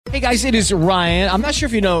Hey guys, it is Ryan. I'm not sure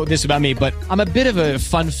if you know this about me, but I'm a bit of a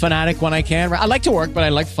fun fanatic when I can. I like to work, but I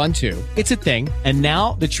like fun too. It's a thing. And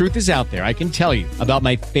now the truth is out there. I can tell you about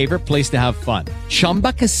my favorite place to have fun.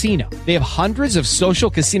 Chumba Casino. They have hundreds of social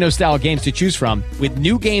casino style games to choose from with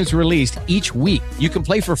new games released each week. You can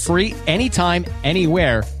play for free anytime,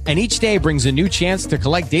 anywhere. And each day brings a new chance to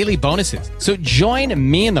collect daily bonuses. So join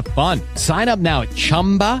me in the fun. Sign up now at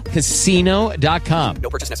ChumbaCasino.com. No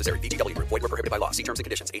purchase necessary. VGW. Void where prohibited by law. See terms and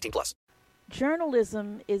conditions. 18+.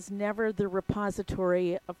 Journalism is never the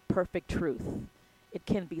repository of perfect truth. It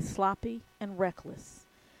can be sloppy and reckless.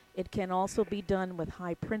 It can also be done with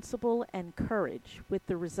high principle and courage, with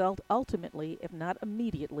the result ultimately, if not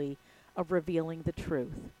immediately, of revealing the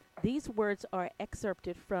truth. These words are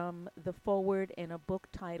excerpted from the foreword in a book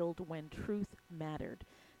titled When Truth Mattered.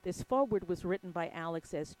 This foreword was written by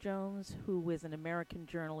Alex S. Jones, who is an American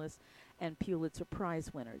journalist and Pulitzer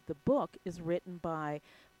Prize winner. The book is written by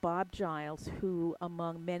Bob Giles, who,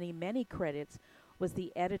 among many, many credits, was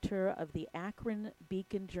the editor of the Akron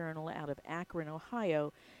Beacon Journal out of Akron,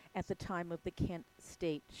 Ohio, at the time of the Kent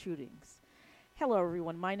State shootings. Hello,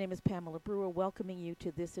 everyone. My name is Pamela Brewer, welcoming you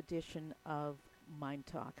to this edition of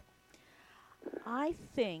MyNDTALK.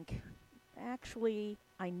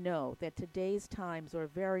 I know that today's times are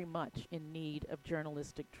very much in need of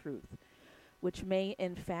journalistic truth, which may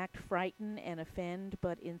in fact frighten and offend,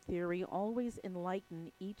 but in theory always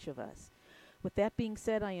enlighten each of us. With that being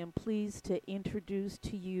said, I am pleased to introduce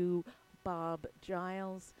to you Bob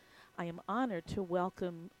Giles. I am honored to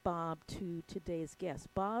welcome Bob to today's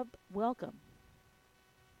guest. Bob, welcome.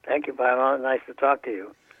 Thank you, Pamela. Nice to talk to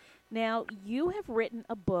you. Now, you have written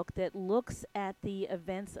a book that looks at the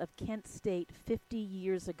events of Kent State 50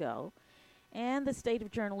 years ago and the state of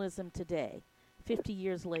journalism today, 50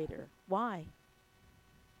 years later. Why?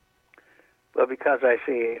 Well, because I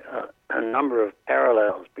see a number of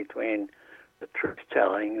parallels between the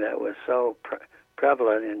truth-telling that was so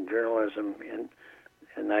prevalent in journalism in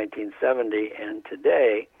 1970 and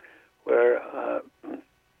today, where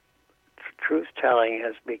truth-telling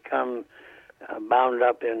has become bound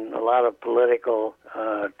up in a lot of political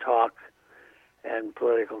talk and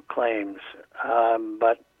political claims.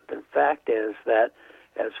 But the fact is that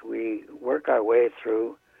as we work our way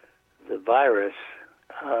through the virus,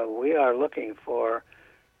 we are looking for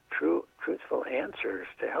truthful answers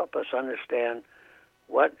to help us understand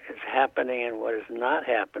what is happening and what is not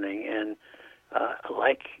happening. And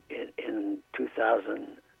like in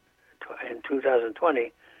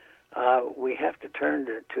 2020, we have to turn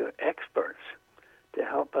to experts to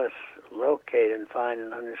help us locate and find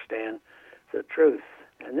and understand the truth.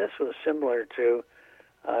 And this was similar to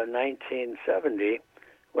 1970,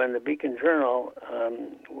 when the Beacon Journal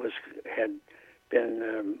had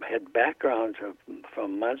backgrounds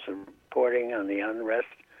from months of reporting on the unrest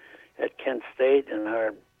at Kent State, and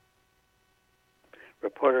our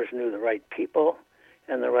reporters knew the right people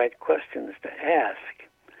and the right questions to ask,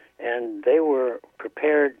 and they were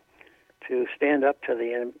prepared to stand up to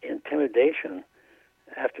the intimidation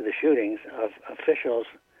after the shootings of officials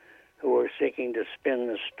who were seeking to spin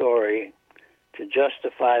the story to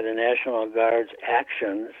justify the National Guard's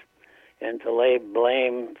actions and to lay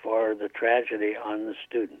blame for the tragedy on the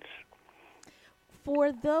students.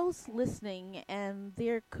 For those listening, and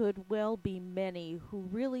there could well be many who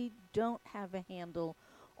really don't have a handle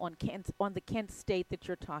on the Kent State that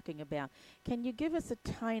you're talking about, can you give us a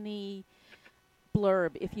tiny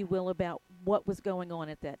blurb, if you will, about what was going on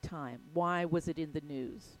at that time? Why was it in the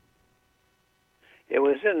news? It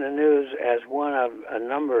was in the news as one of a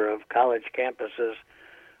number of college campuses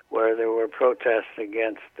where there were protests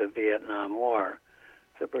against the Vietnam War.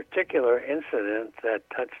 The particular incident that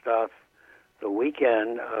touched off the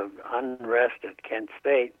weekend of unrest at Kent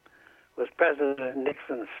State was President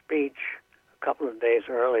Nixon's speech a couple of days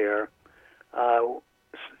earlier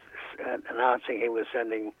announcing he was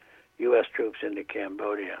sending U.S. troops into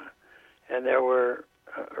Cambodia. And there were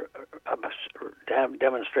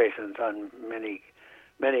demonstrations on many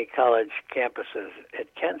college campuses.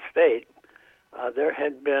 At Kent State, there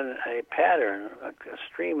had been a pattern, a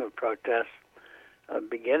stream of protests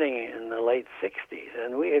beginning in the late 60s,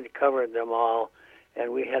 and we had covered them all,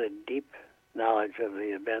 and we had a deep knowledge of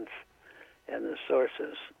the events and the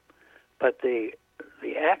sources. But the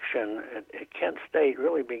action at Kent State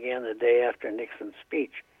really began the day after Nixon's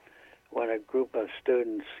speech, when a group of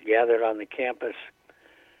students gathered on the campus.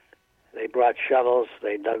 They brought shovels,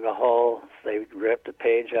 they dug a hole, they ripped a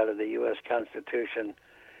page out of the U.S. Constitution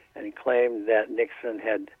and claimed that Nixon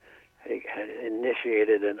had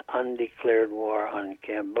initiated an undeclared war on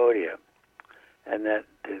Cambodia, and that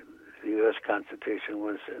the U.S. Constitution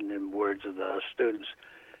was, in the words of the students,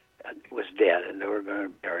 was dead, and they were going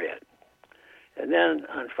to bury it. And then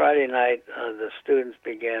on Friday night, the students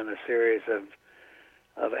began a series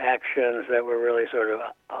of actions that were really sort of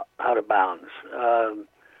out of bounds.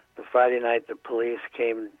 The Friday night, the police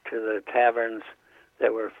came to the taverns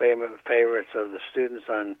that were favorites of the students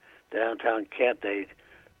on downtown Kent. They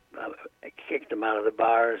kicked them out of the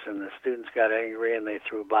bars, and the students got angry, and they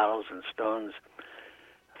threw bottles and stones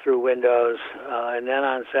through windows. And then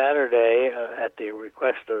on Saturday, at the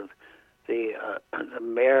request of the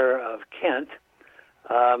mayor of Kent,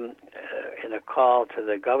 in a call to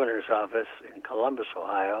the governor's office in Columbus,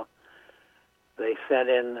 Ohio, they sent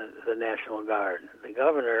in the National Guard. The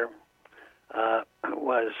governor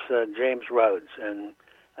was James Rhodes, and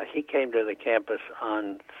he came to the campus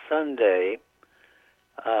on Sunday,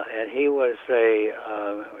 and he was a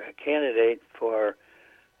candidate for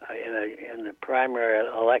in the primary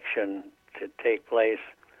election to take place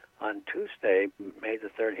on Tuesday, May the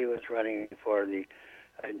 3rd. He was running for the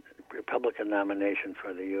Republican nomination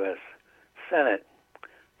for the U.S. Senate.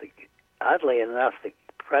 Oddly enough, the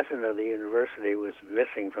president of the university was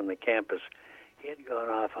missing from the campus. He had gone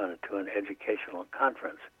off to an educational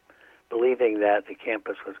conference, believing that the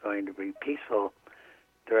campus was going to be peaceful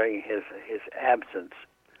during his absence.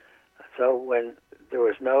 So when there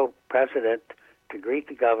was no president to greet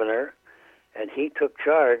the governor, and he took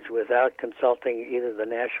charge without consulting either the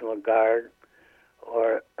National Guard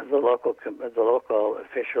or the local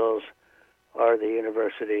officials or the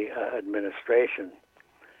university administration.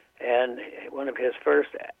 And one of his first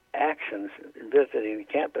actions in visiting the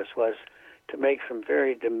campus was to make some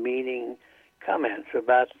very demeaning comments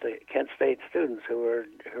about the Kent State students who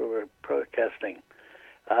were protesting.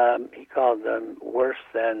 He called them worse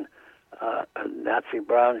than Nazi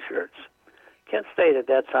brown shirts. Kent State at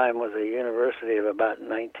that time was a university of about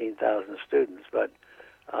 19,000 students, but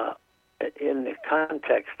in the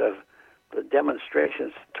context of the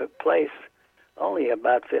demonstrations that took place, only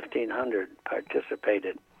about 1,500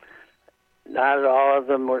 participated. Not all of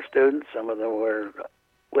them were students. Some of them were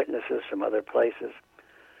witnesses from other places.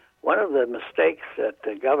 One of the mistakes that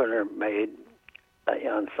the governor made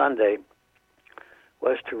on Sunday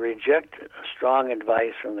was to reject strong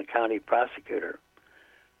advice from the county prosecutor,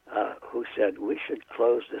 who said we should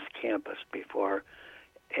close this campus before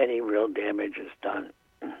any real damage is done.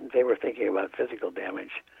 They were thinking about physical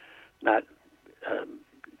damage, not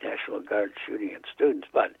National Guard shooting at students.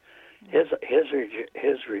 But his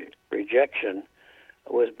rejection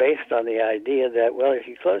was based on the idea that, well, if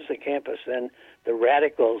you close the campus, then the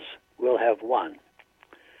radicals will have won.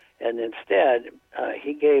 And instead,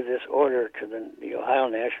 he gave this order to the Ohio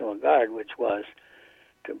National Guard, which was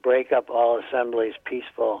to break up all assemblies,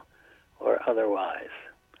 peaceful or otherwise.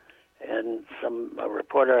 And a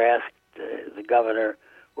reporter asked the governor,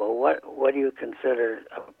 well, what do you consider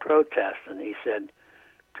a protest? And he said,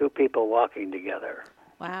 two people walking together.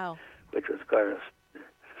 Wow. Which was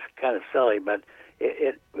kind of silly, but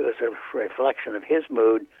it was a reflection of his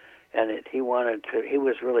mood, and he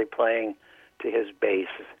was really playing to his base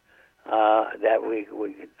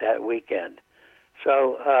that weekend.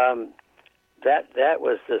 So that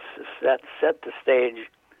set the stage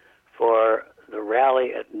for the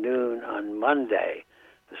rally at noon on Monday.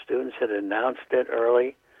 The students had announced it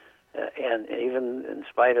early, and even in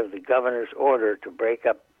spite of the governor's order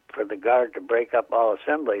for the Guard to break up all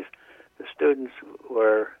assemblies, the students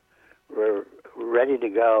were ready to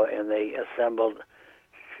go, and they assembled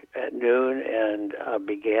at noon and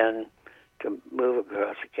began to move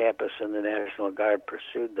across the campus, and the National Guard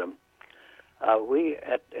pursued them. At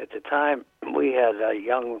the time, we had a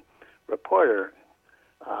young reporter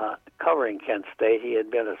covering Kent State. He had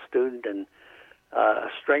been a student and a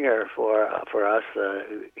stringer for us.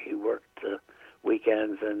 He worked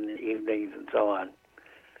weekends and evenings and so on.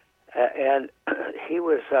 And he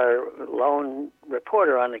was our lone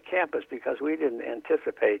reporter on the campus because we didn't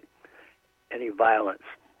anticipate any violence.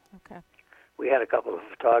 Okay. We had a couple of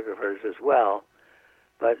photographers as well,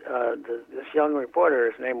 but this young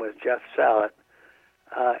reporter, his name was Jeff Sallet,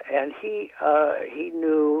 and he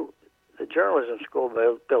knew the journalism school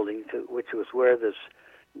building, which was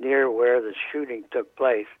near where the shooting took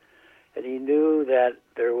place, and he knew that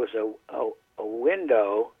there was a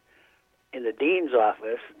window in the dean's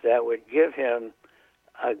office that would give him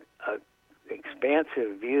a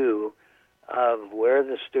expansive view of where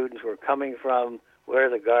the students were coming from, where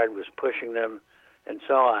the Guard was pushing them, and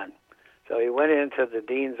so on. So he went into the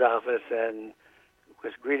dean's office and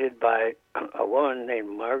was greeted by a woman named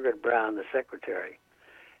Margaret Brown, the secretary.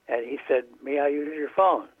 And he said, "May I use your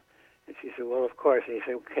phone?" And she said, "Well, of course." And he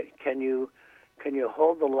said, "Can you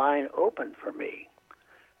hold the line open for me?"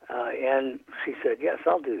 And she said, yes,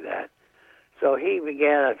 I'll do that. So he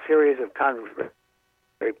began a series of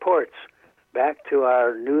reports back to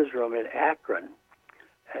our newsroom in Akron,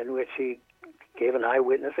 in which he gave an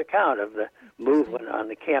eyewitness account of the movement on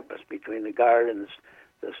the campus between the guard and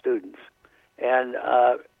the students. And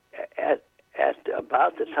at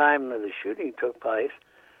about the time that the shooting took place,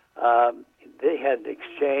 they had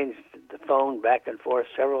exchanged the phone back and forth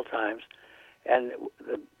several times, and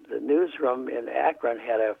the newsroom in Akron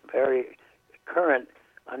had a very current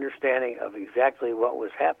understanding of exactly what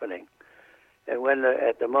was happening. And when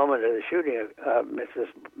at the moment of the shooting,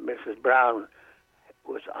 Mrs. Brown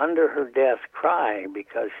was under her desk crying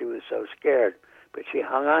because she was so scared, but she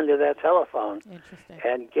hung on to that telephone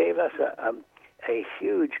and gave us a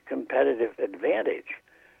huge competitive advantage,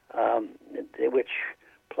 which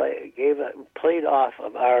played off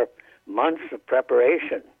of our months of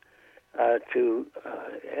preparation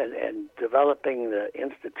and developing the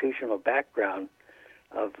institutional background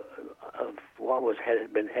of what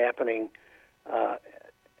had been happening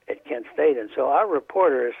at Kent State. And so our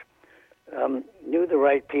reporters knew the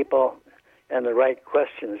right people and the right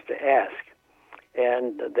questions to ask,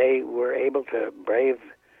 and they were able to brave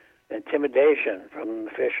intimidation from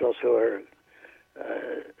officials who are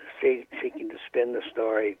seeking to spin the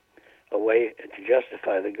story away to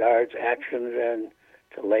justify the guards' actions and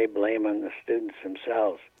to lay blame on the students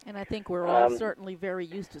themselves. And I think we're all certainly very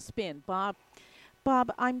used to spin. Bob,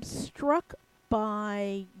 I'm struck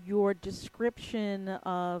by your description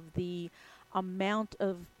of the amount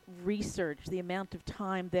of research, the amount of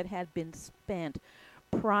time that had been spent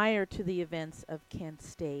prior to the events of Kent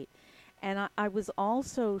State. And I was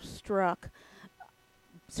also struck,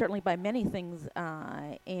 certainly by many things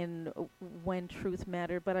in When Truth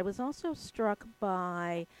Mattered, but I was also struck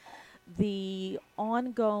by the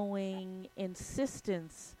ongoing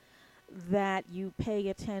insistence that you pay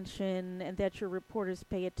attention and that your reporters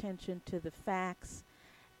pay attention to the facts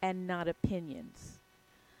and not opinions.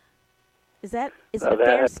 Is it a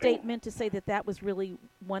fair statement to say that was really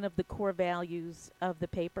one of the core values of the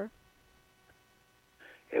paper?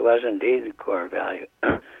 It was indeed the core value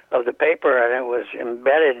of the paper, and it was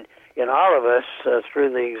embedded in all of us through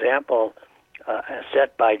the example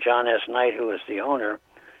set by John S. Knight, who was the owner,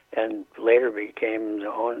 and later became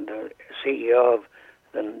the CEO of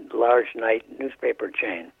the large Knight newspaper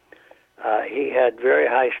chain. He had very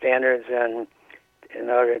high standards, and in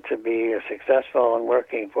order to be successful in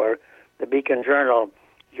working for the Beacon Journal,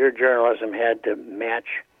 your journalism had to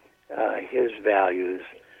match his values.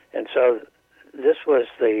 And so this was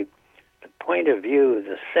the point of view,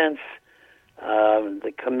 the sense,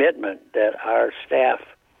 the commitment that our staff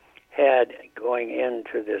had going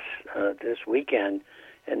into this weekend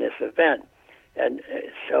and this event. And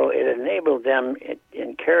so it enabled them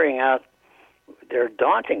in carrying out their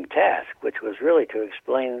daunting task, which was really to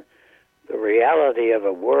explain the reality of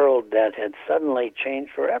a world that had suddenly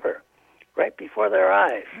changed forever, right before their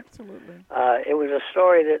eyes. Absolutely. It was a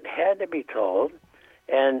story that had to be told,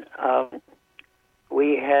 and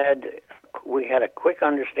we had a quick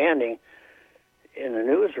understanding in the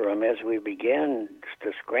newsroom as we began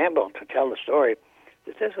to scramble to tell the story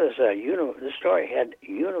that this story had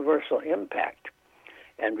universal impact,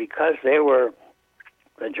 and because they were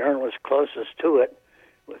the journalists closest to it,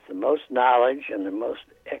 with the most knowledge and the most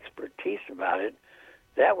expertise about it,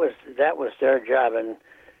 that was their job. And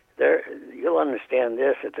you'll understand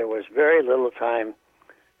this, that there was very little time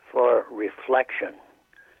for reflection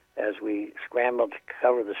as we scrambled to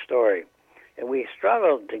cover the story. And we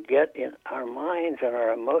struggled to get in our minds and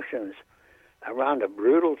our emotions around a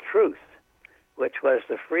brutal truth, which was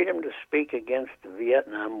the freedom to speak against the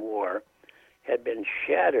Vietnam War had been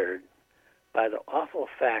shattered by the awful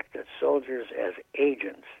fact that soldiers as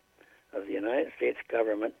agents of the United States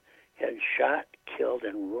government had shot, killed,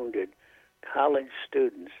 and wounded college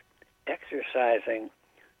students exercising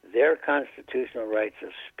their constitutional rights of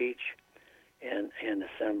speech and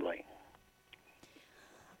assembly.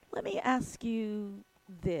 Let me ask you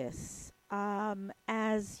this.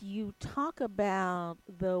 As you talk about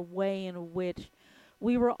the way in which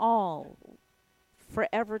we were all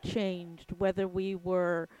forever changed, whether we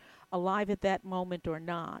were alive at that moment or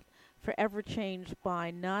not, forever changed by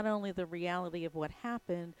not only the reality of what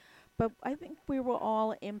happened, but I think we were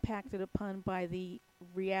all impacted upon by the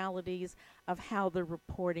realities of how the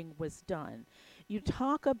reporting was done. You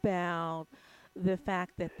talk about the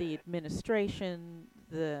fact that the administration,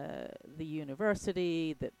 the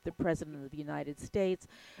university, the President of the United States,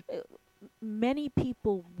 many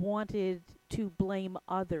people wanted to blame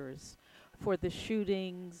others for the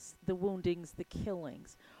shootings, the woundings, the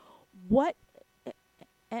killings. What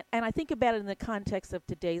and I think about it in the context of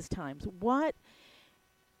today's times.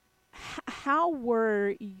 How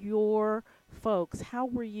were your folks, how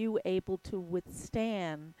were you able to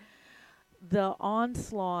withstand the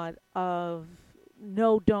onslaught of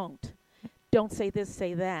no, don't say this,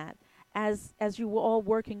 say that, as you were all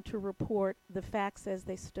working to report the facts as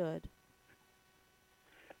they stood?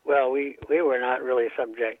 Well, we were not really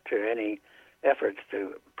subject to any efforts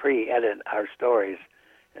to pre-edit our stories,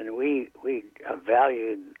 and we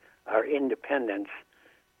valued our independence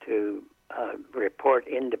to report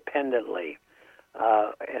independently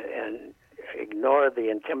and ignore the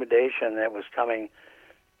intimidation that was coming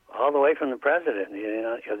all the way from the president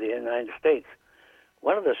of the United States.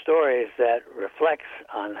 One of the stories that reflects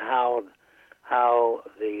on how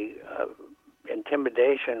the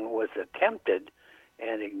intimidation was attempted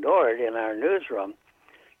and ignored in our newsroom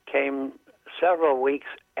came several weeks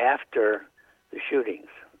after the shootings.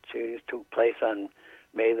 Shootings took place on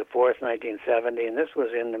May the 4th, 1970, and this was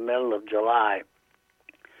in the middle of July.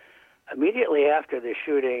 Immediately after the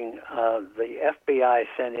shooting, the FBI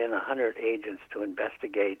sent in 100 agents to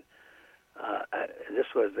investigate.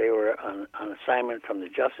 They were on assignment from the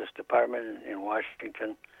Justice Department in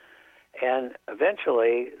Washington, and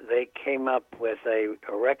eventually they came up with a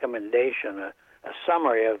recommendation, a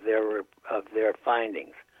summary of their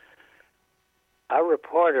findings. Our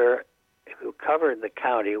reporter, who covered the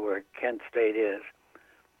county where Kent State is,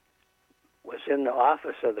 was in the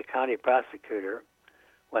office of the county prosecutor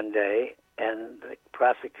one day, and the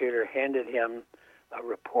prosecutor handed him a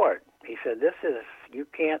report. He said, you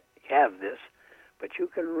can't have this, but you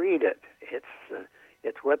can read it.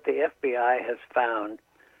 It's what the FBI has found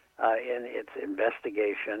in its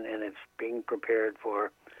investigation, and it's being prepared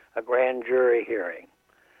for a grand jury hearing.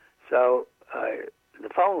 So the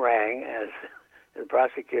phone rang as the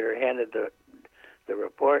prosecutor handed the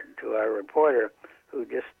report to our reporter, who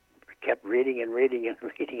just kept reading and reading and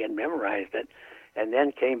reading and memorized it, and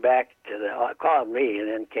then called me and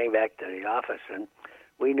then came back to the office, and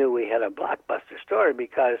we knew we had a blockbuster story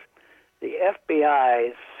because the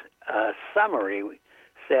FBI's summary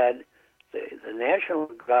said the National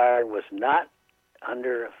Guard was not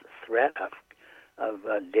under threat of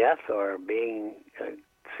death or being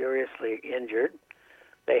seriously injured.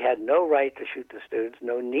 They had no right to shoot the students,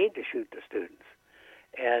 no need to shoot the students.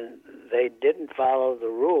 And they didn't follow the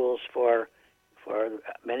rules for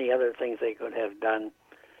many other things they could have done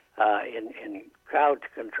in crowd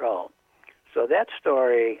control. So that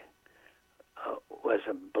story was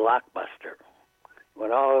a blockbuster,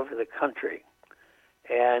 went all over the country,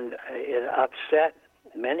 and it upset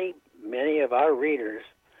many of our readers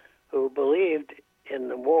who believed in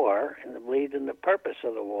the war and believed in the purpose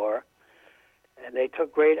of the war, and they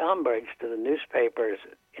took great umbrage to the newspaper's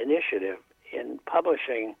initiative in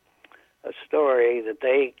publishing a story that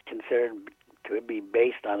they considered to be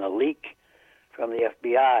based on a leak from the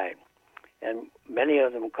FBI. And many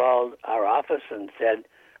of them called our office and said,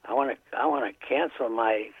 I want to cancel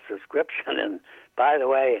my subscription, and by the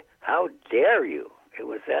way, how dare you? It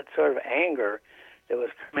was that sort of anger that was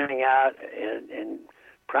coming out and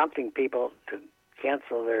prompting people to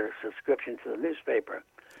cancel their subscription to the newspaper.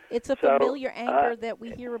 It's a familiar anger that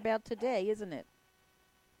we hear about today, isn't it?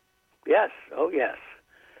 Yes, oh yes.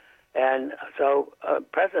 And so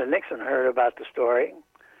President Nixon heard about the story,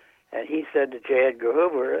 and he said to J. Edgar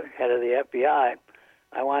Hoover, head of the FBI,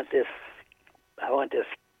 I want this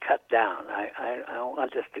cut down. I don't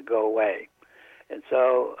want this to go away. And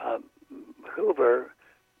so Hoover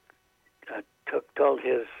told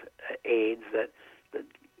his aides that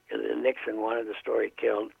Nixon wanted the story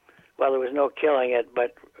killed. Well, there was no killing it,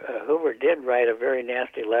 but Hoover did write a very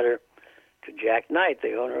nasty letter to Jack Knight,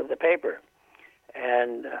 the owner of the paper.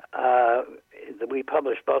 And we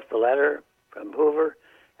published both the letter from Hoover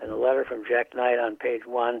and the letter from Jack Knight on page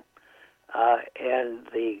 1, and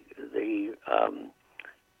the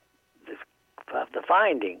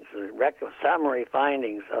findings, the summary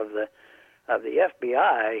findings of the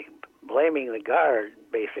FBI, blaming the Guard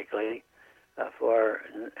basically for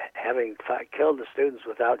having killed the students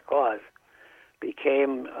without cause,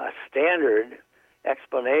 became a standard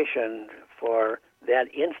explanation for that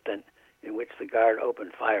instant in which the Guard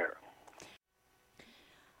opened fire.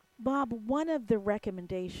 Bob, one of the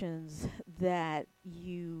recommendations that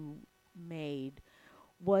you made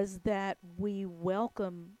was that we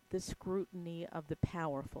welcome the scrutiny of the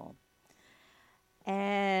powerful.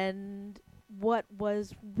 And what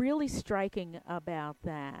was really striking about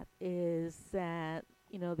that is that,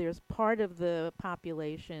 there's part of the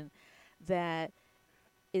population that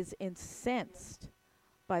is incensed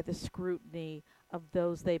by the scrutiny of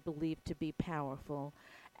those they believe to be powerful.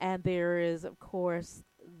 And there is, of course,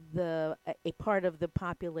 a part of the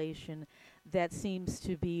population that seems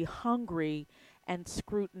to be hungry and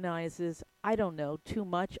scrutinizes, I don't know, too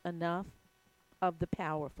much, enough of the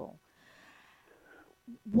powerful.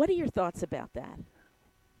 What are your thoughts about that?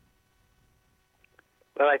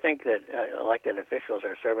 Well, I think that elected officials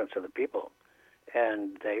are servants of the people,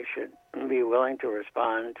 and they should be willing to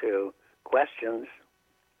respond to questions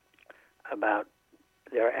about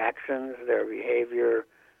their actions, their behavior,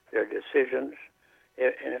 their decisions.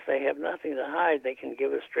 And if they have nothing to hide, they can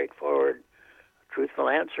give a straightforward, truthful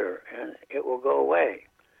answer, and it will go away.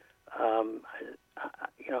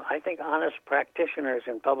 I think honest practitioners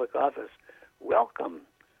in public office welcome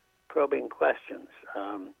probing questions.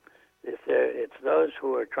 It's those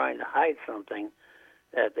who are trying to hide something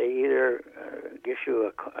that they either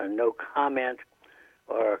issue a no comment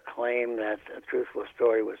or claim that a truthful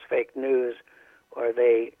story was fake news, or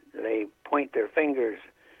they point their fingers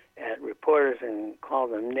at reporters and call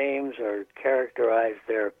them names or characterize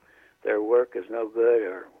their work as no good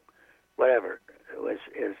or whatever is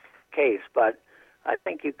the case. But I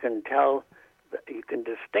think you can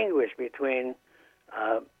distinguish between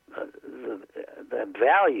the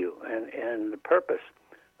value and the purpose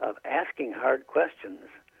of asking hard questions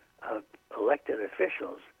of elected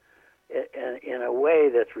officials in a way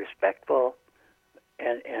that's respectful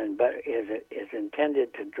but is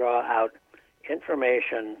intended to draw out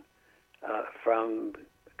information from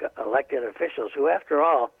elected officials who, after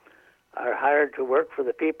all, are hired to work for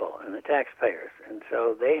the people and the taxpayers. And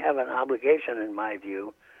so they have an obligation, in my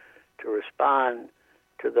view, to respond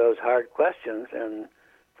to those hard questions, and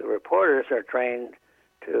the reporters are trained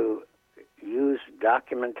to use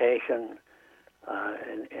documentation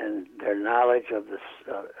and their knowledge of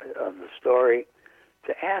the story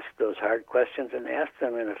to ask those hard questions and ask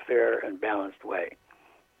them in a fair and balanced way.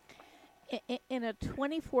 In a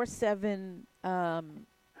 24/7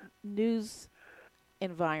 news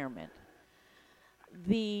environment,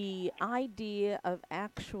 the idea of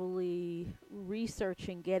actually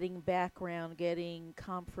researching, getting background, getting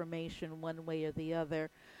confirmation one way or the other,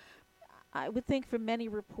 I would think for many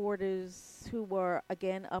reporters who are,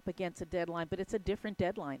 again, up against a deadline, but it's a different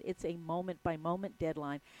deadline. It's a moment-by-moment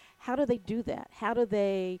deadline. How do they do that? How do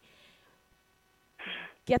they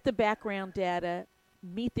get the background data,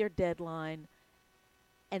 meet their deadline,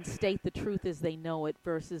 and state the truth as they know it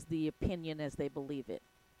versus the opinion as they believe it?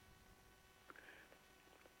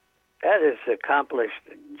 That is accomplished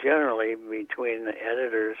generally between the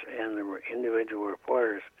editors and the individual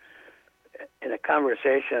reporters in a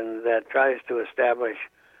conversation that tries to establish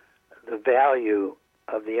the value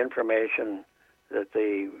of the information that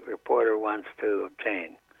the reporter wants to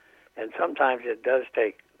obtain. And sometimes it does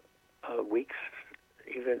take weeks,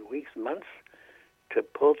 months, to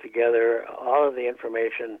pull together all of the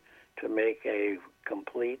information to make a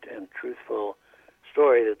complete and truthful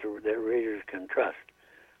story that the readers can trust.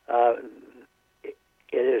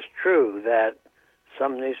 It is true that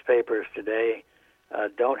some newspapers today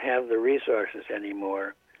don't have the resources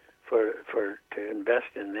anymore to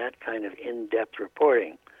invest in that kind of in-depth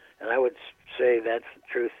reporting, and I would say that's the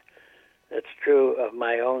truth. That's true of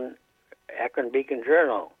my own Akron Beacon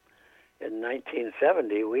Journal. In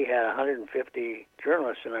 1970, we had 150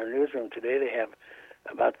 journalists in our newsroom. Today, they have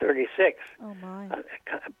about 36. Oh my!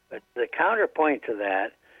 But the counterpoint to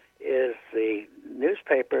that is the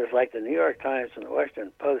newspapers like the New York Times and the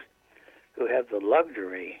Washington Post, who have the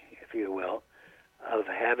luxury, if you will, of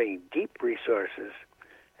having deep resources,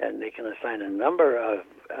 and they can assign a number of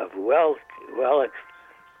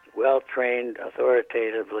well-trained,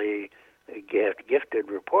 authoritatively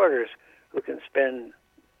gifted reporters who can spend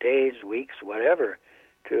days, weeks, whatever,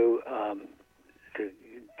 to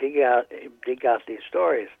dig out these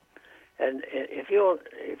stories. And if you'll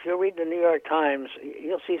read the New York Times,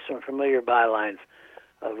 you'll see some familiar bylines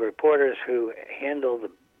of reporters who handle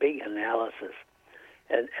the big analysis,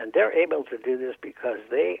 and they're able to do this because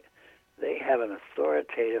they have an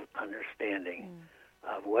authoritative understanding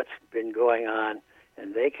of what's been going on,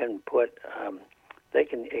 and they can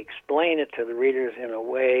explain it to the readers in a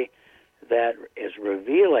way that is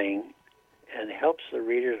revealing and helps the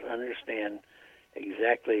readers understand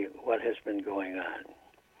exactly what has been going on.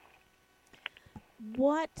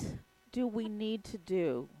 What do we need to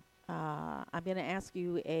do? I'm going to ask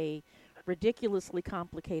you a ridiculously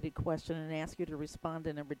complicated question and ask you to respond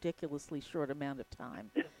in a ridiculously short amount of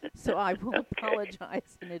time. So I will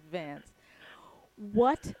apologize in advance.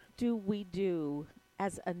 What do we do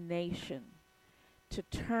as a nation to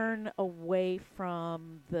turn away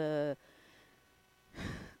from the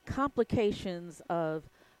complications of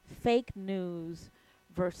fake news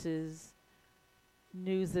versus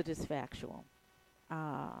news that is factual?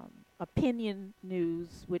 opinion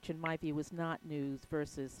news, which in my view is not news,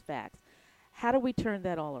 versus facts. How do we turn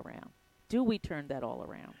that all around? Do we turn that all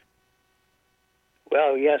around?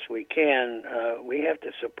 Well, yes, we can. We have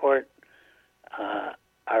to support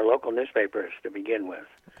our local newspapers to begin with.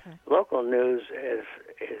 Okay. Local news is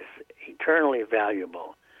eternally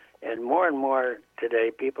valuable, and more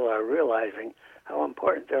today, people are realizing how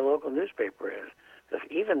important their local newspaper is. Because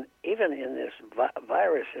even in this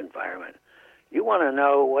virus environment, you want to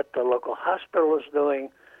know what the local hospital is doing,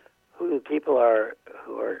 who the people are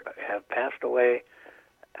who have passed away,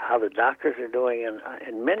 how the doctors are doing, and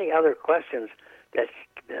many other questions that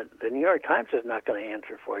the New York Times is not going to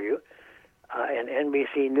answer for you, and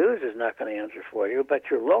NBC News is not going to answer for you, but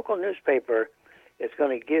your local newspaper is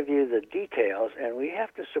going to give you the details, and we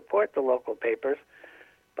have to support the local papers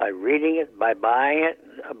by reading it, by buying it,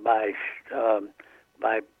 by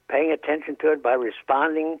paying attention to it, by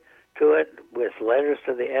responding to it with letters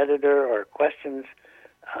to the editor or questions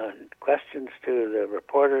to the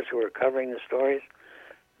reporters who are covering the stories.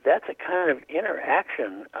 That's a kind of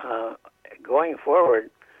interaction going forward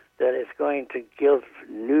that is going to give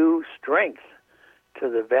new strength to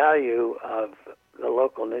the value of the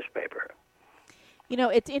local newspaper. You know,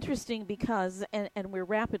 it's interesting because, and we're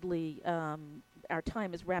rapidly, our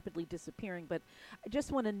time is rapidly disappearing, but I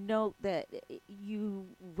just want to note that you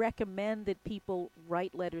recommend that people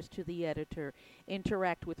write letters to the editor,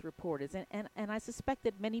 interact with reporters, and I suspect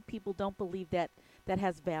that many people don't believe that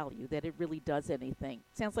has value, that it really does anything.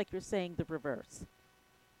 Sounds like you're saying the reverse.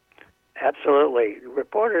 Absolutely.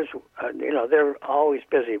 Reporters, they're always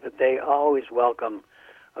busy, but they always welcome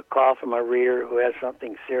a call from a reader who has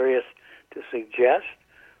something serious to suggest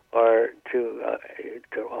or to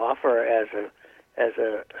offer as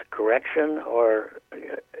a correction,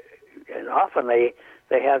 and often they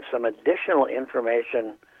have some additional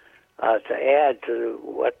information to add to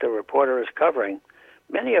what the reporter is covering.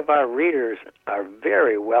 Many of our readers are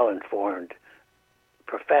very well informed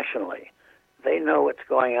professionally. They know what's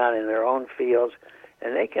going on in their own fields,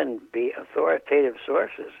 and they can be authoritative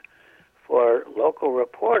sources for local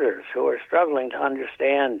reporters who are struggling to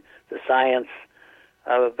understand the science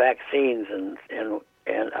of vaccines and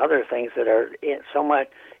other things that are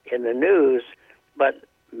somewhat in the news, but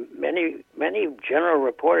many general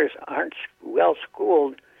reporters aren't well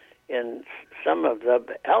schooled in some of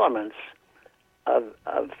the elements of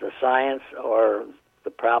the science or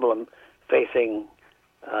the problem facing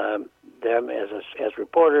them as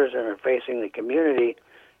reporters, and are facing the community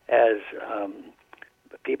as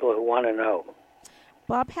people who want to know.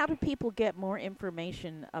 Bob, how do people get more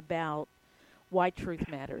information about why truth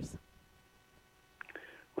matters?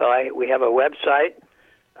 Well, we have a website,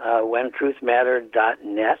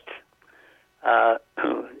 whentruthmattered.net.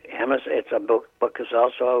 It's a book is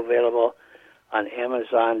also available on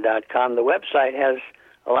Amazon.com. The website has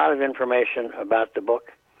a lot of information about the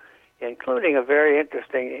book, including a very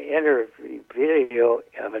interesting video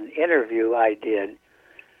of an interview I did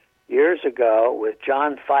years ago with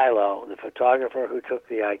John Philo, the photographer who took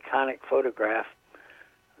the iconic photograph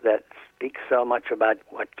that speaks so much about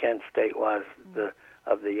what Kent State was,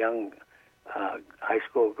 of the young high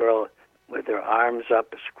school girl with her arms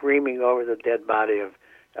up, screaming over the dead body of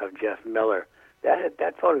Jeff Miller.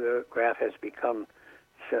 That photograph has become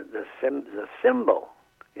the symbol,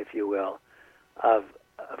 if you will, of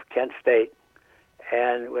Kent State.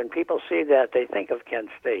 And when people see that, they think of Kent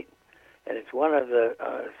State. And it's one of the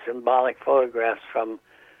symbolic photographs from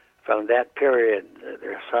that period.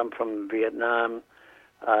 There are some from Vietnam.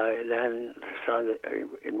 And then some,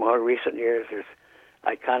 in more recent years, there's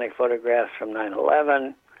iconic photographs from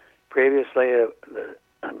 9/11. Previously,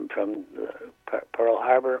 from Pearl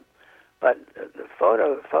Harbor. But the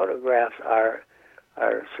photographs are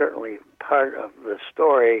certainly part of the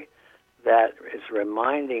story that is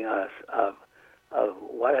reminding us of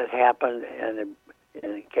what had happened, and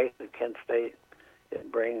in the case of Kent State,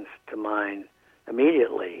 it brings to mind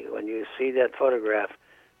immediately, when you see that photograph,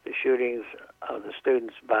 the shootings of the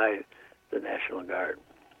students by the National Guard.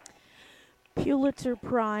 Pulitzer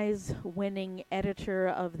Prize winning editor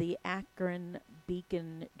of the Akron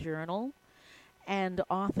Beacon Journal and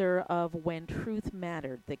author of When Truth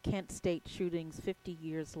Mattered, the Kent State Shootings 50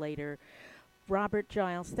 Years Later, Robert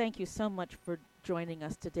Giles, thank you so much for joining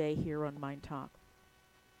us today here on MyNDTALK.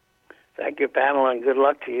 Thank you, Pamela, and good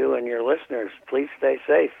luck to you and your listeners. Please stay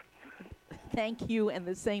safe. Thank you, and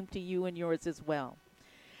the same to you and yours as well.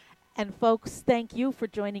 And folks, thank you for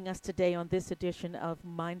joining us today on this edition of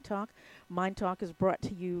MyNDTALK. MyNDTALK is brought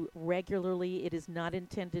to you regularly. It is not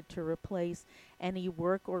intended to replace any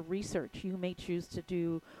work or research you may choose to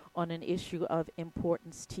do on an issue of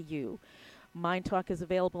importance to you. MyNDTALK is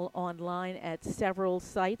available online at several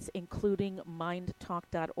sites, including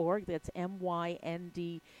MyNDTALK.org. That's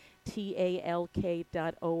MyNDTALK.org.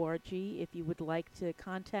 If you would like to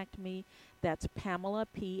contact me, that's Pamela,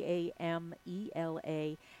 Pamela,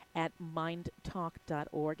 at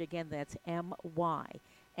MyNDTALK.org. Again, that's MyNDTALK.org.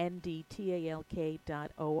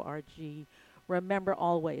 Remember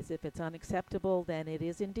always, if it's unacceptable, then it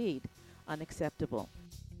is indeed unacceptable.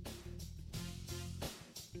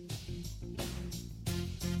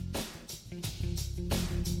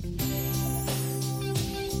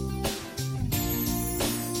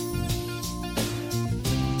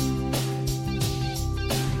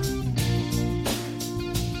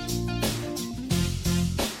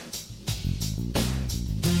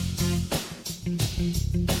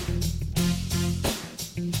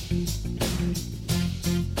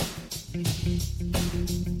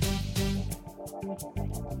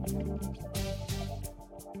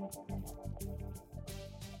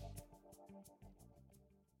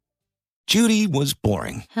 Judy was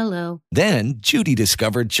boring. Hello. Then Judy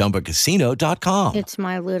discovered ChumbaCasino.com. It's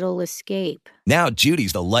my little escape. Now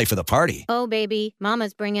Judy's the life of the party. Oh, baby,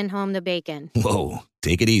 mama's bringing home the bacon. Whoa,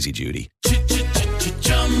 take it easy, Judy.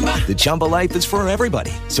 The Chumba life is for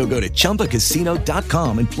everybody. So go to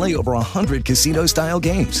ChumbaCasino.com and play over 100 casino-style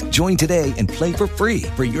games. Join today and play for free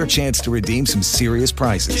for your chance to redeem some serious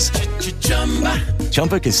prizes.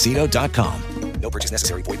 ChumbaCasino.com. No purchase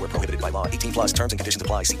necessary. Void where prohibited by law. 18 plus terms and conditions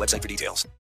apply. See website for details.